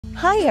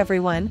Hi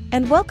everyone,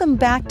 and welcome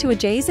back to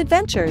Ajay's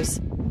Adventures.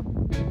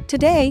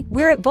 Today,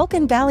 we're at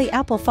Volcan Valley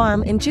Apple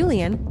Farm in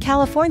Julian,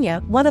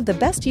 California, one of the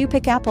best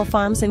you-pick apple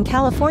farms in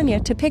California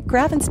to pick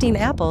Gravenstein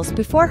apples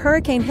before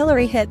Hurricane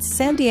Hilary hits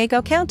San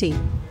Diego County.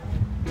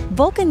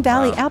 Volcan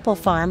Valley Apple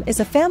Farm is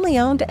a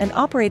family-owned and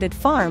operated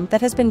farm that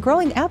has been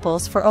growing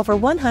apples for over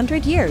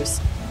 100 years.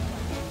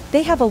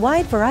 They have a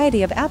wide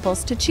variety of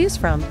apples to choose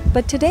from,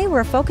 but today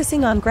we're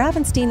focusing on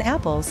Gravenstein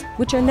apples,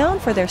 which are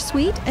known for their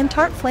sweet and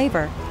tart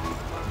flavor.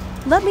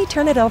 Let me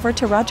turn it over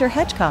to Rodger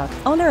Hedgecock,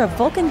 owner of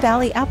Volcan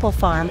Valley Apple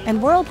Farm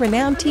and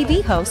world-renowned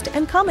TV host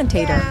and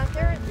commentator.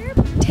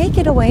 Take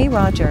it away,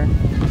 Rodger.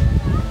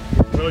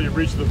 Well, you've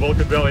reached the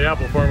Volcan Valley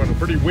Apple Farm on a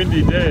pretty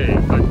windy day.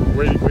 Like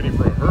we're waiting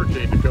for a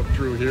hurricane to come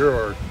through here,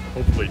 or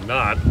hopefully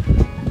not.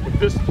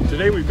 But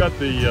today we've got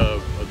the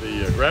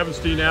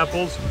Gravenstein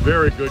apples,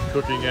 very good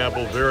cooking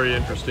apple, very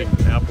interesting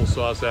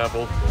applesauce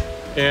apple.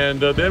 And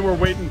then we're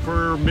waiting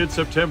for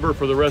mid-September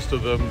for the rest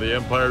of them, the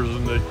Empires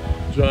and the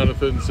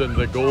Jonathans and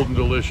the Golden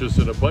Delicious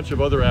and a bunch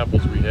of other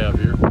apples we have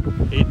here.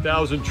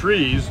 8,000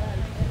 trees,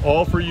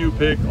 all for you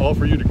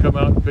to come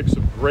out and pick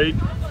some great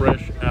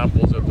fresh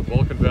apples at the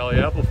Volcan Valley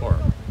Apple Farm.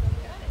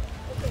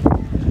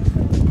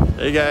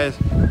 Hey guys,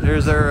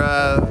 here's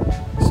our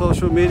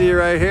social media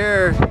right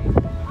here.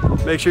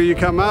 Make sure you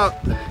come out.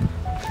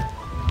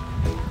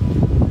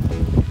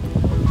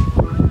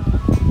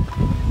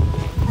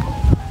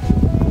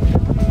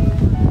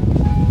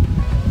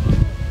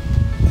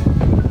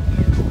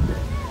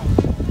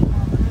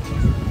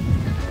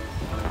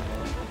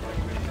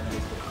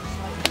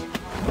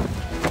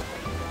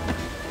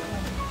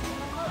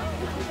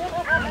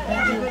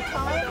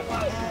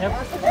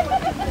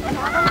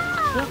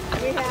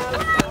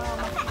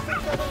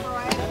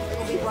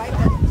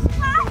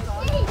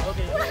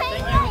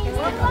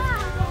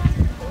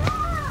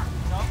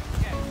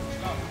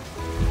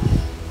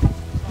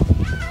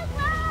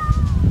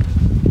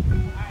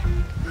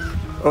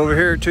 Over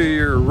here to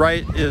your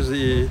right is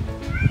the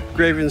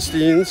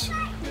Gravensteins.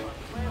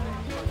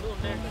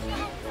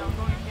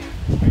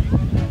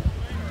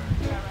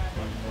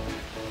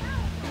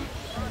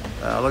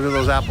 Look at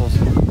those apples.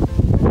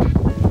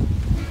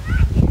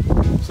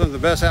 Some of the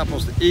best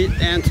apples to eat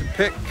and to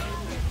pick,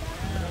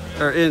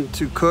 or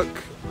to cook.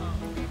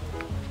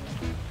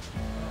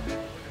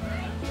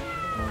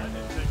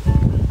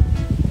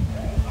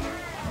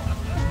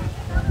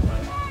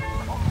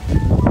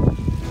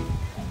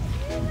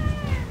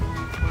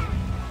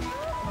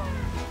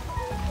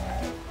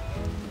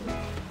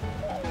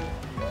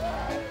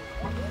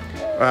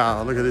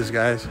 Wow, look at these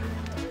guys.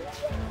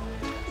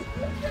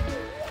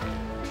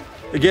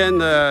 Again,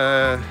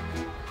 the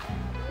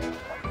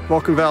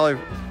Volcan Valley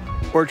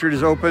Orchard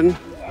is open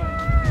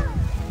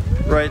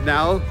right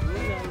now.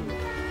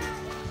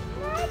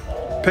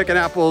 Picking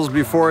apples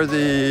before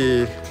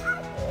the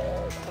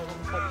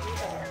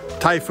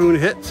typhoon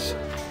hits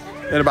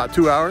in about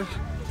 2 hours.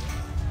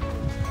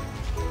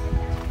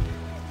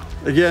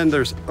 Again,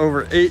 there's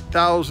over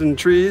 8,000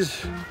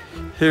 trees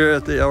here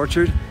at the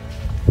orchard.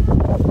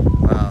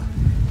 Wow.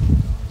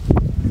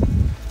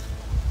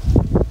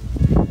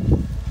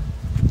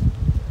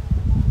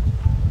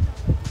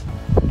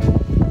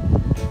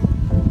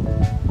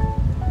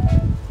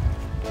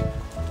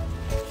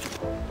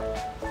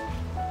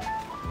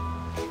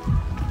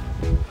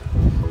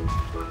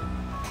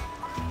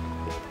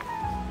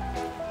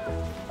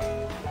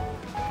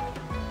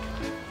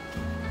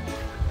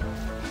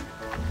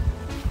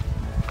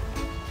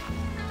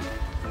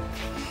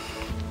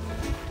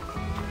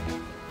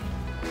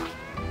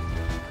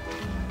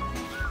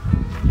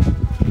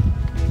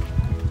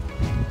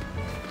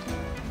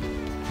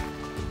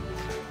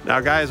 Now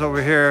guys,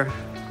 over here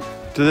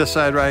to this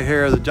side right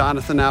here, the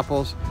Jonathan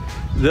apples,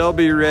 they'll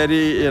be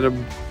ready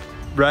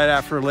right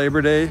after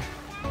Labor Day.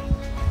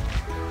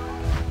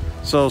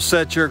 So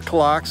set your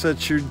clock,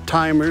 set your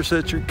timer,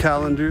 set your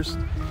calendars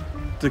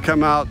to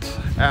come out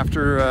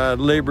after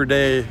Labor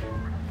Day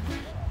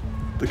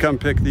to come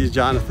pick these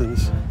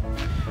Jonathans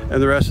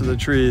and the rest of the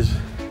trees.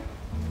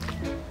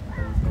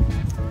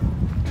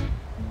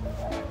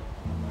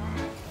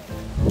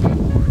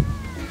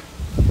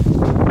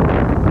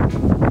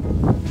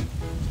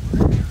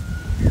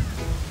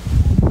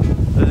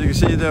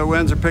 You see the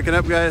winds are picking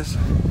up, guys.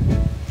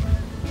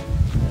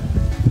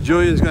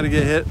 Julian's going to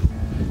get hit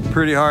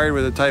pretty hard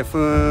with a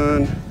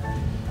typhoon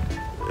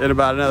in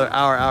about another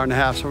hour and a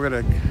half, so we're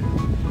going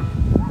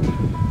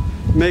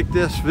to make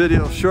this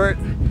video short.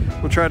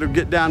 We'll try to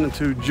get down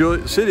into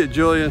city of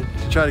Julian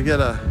to try to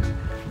get a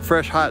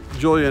fresh hot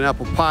Julian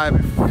apple pie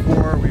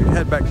before we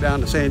head back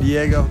down to San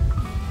Diego.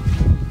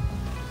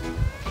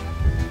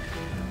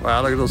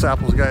 Wow, look at those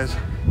apples, guys.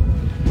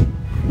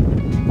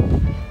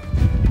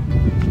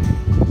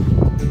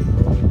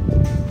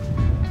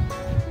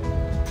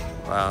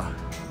 Wow.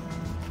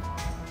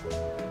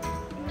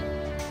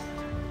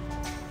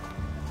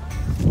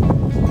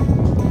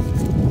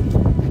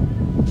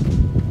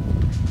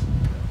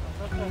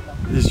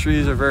 These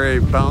trees are very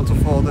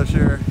bountiful this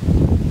year.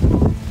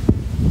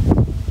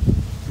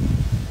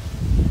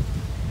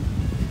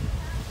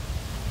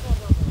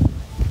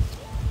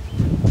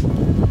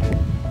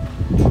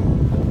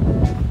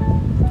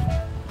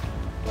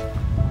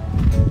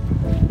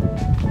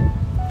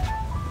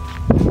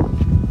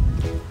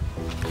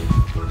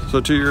 So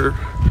to your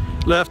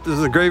left is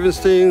the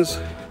Gravensteins,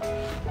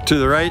 to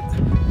the right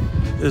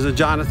is the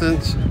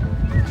Jonathans.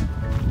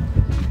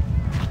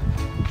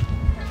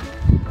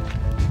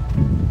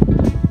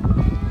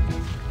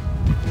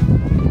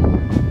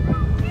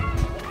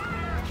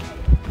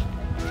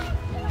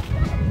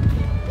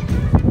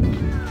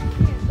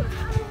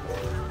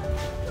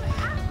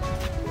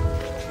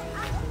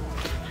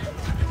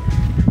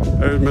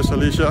 There's Miss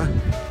Alicia.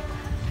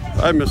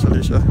 Hi, Miss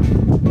Alicia.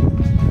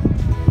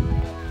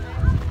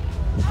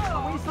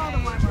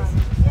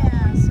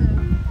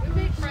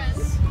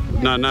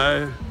 No.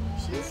 I'm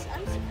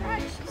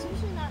surprised. She's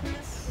usually not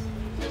this.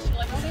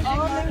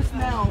 All of their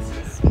smells.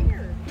 She's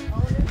scared.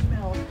 All of their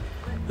smells.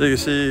 You can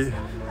see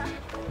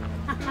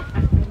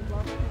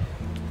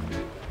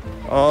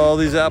all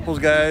these apples,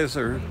 guys,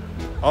 are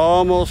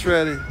almost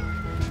ready.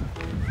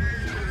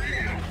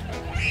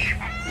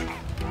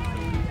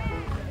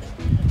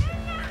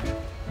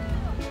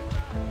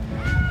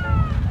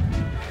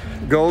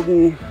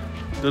 Golden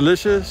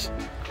Delicious,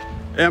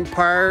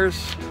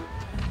 Empires,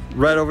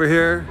 right over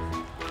here.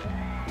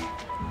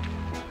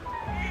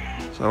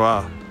 So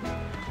wow,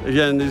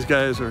 again, these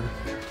guys are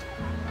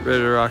ready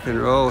to rock and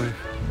roll.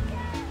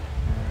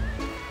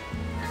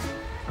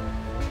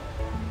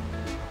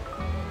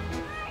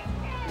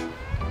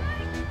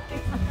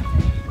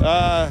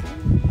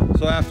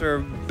 So after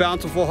a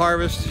bountiful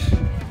harvest,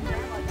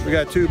 we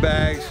got 2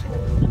 bags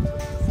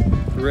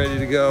ready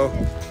to go.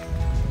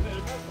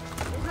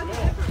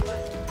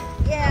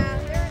 Yeah,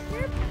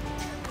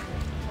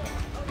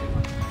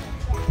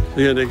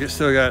 Again, they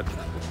still got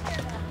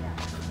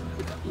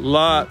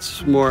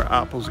lots more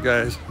apples,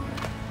 guys.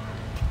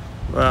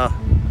 Wow.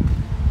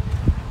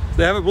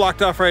 They have it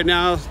blocked off right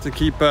now to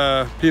keep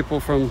people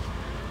from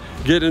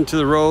getting to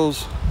the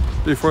rolls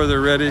before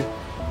they're ready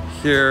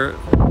here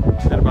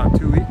in about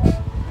 2 weeks.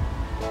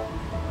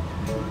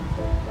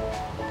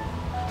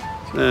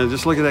 And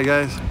just look at that,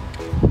 guys.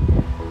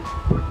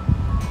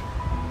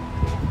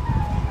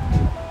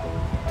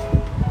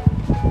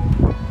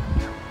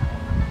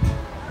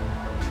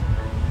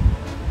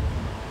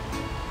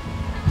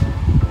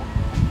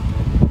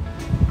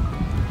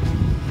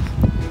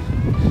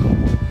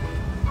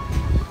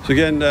 So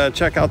again,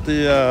 check out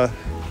the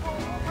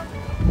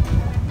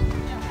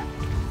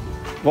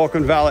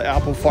Volcan Valley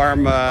Apple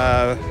Farm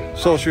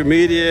social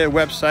media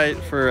website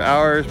for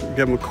hours.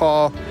 Give them a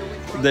call.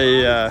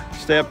 They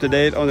stay up to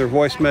date on their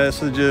voice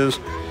messages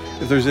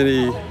if there's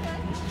any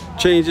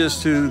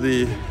changes to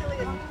the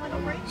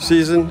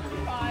season.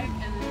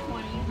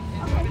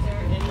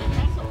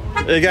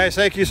 Hey guys,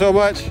 thank you so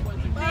much.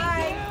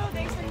 Bye.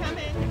 Thanks for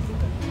coming.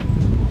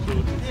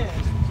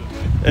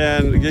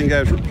 And again,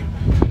 guys,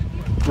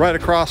 right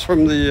across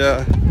from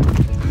the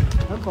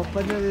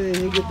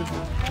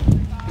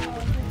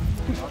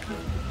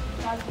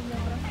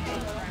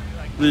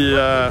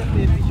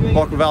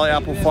Volcan Valley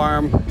Apple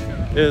Farm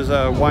is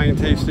wine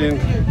tasting.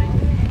 And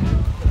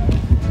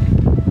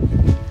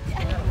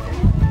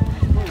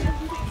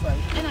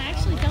I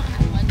actually don't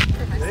have one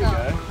for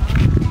myself.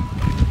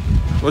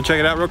 We'll check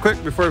it out real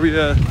quick before we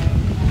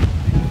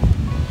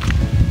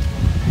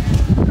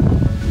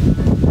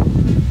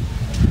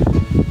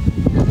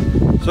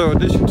So in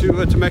addition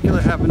to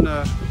Temecula having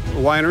a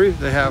winery,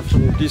 they have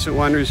some decent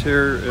wineries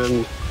here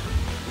in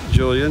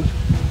Julian.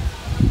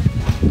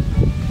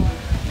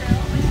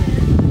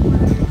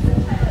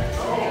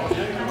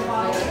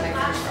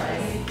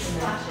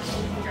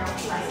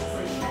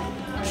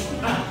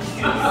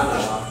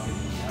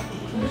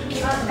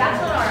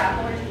 That's not our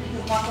apple. We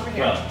can walk over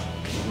here.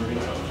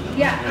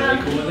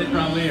 Yeah. Cool with it,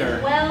 probably,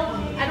 or? Well,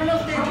 I don't know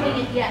if they're doing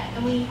it yet.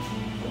 And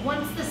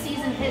once the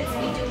season hits,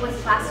 we do it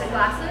with plastic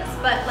glasses.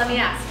 But let me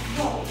ask.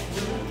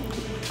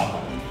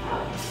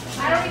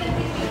 I don't even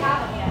think we have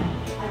them yet.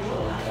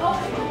 Oh,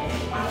 let me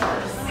ask.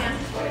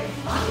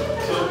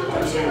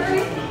 Don't you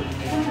worry.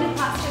 The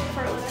plastic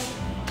for it.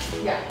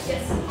 Yeah.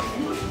 Yes.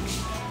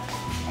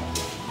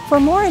 For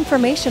more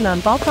information on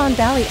Volcan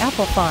Valley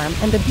Apple Farm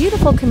and the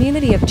beautiful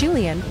community of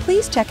Julian,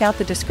 please check out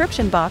the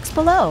description box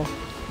below.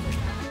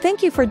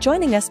 Thank you for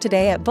joining us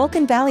today at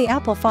Volcan Valley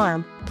Apple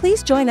Farm.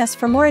 Please join us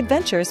for more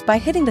adventures by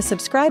hitting the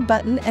subscribe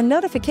button and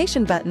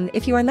notification button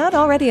if you are not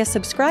already a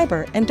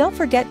subscriber, and don't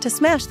forget to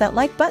smash that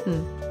like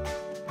button.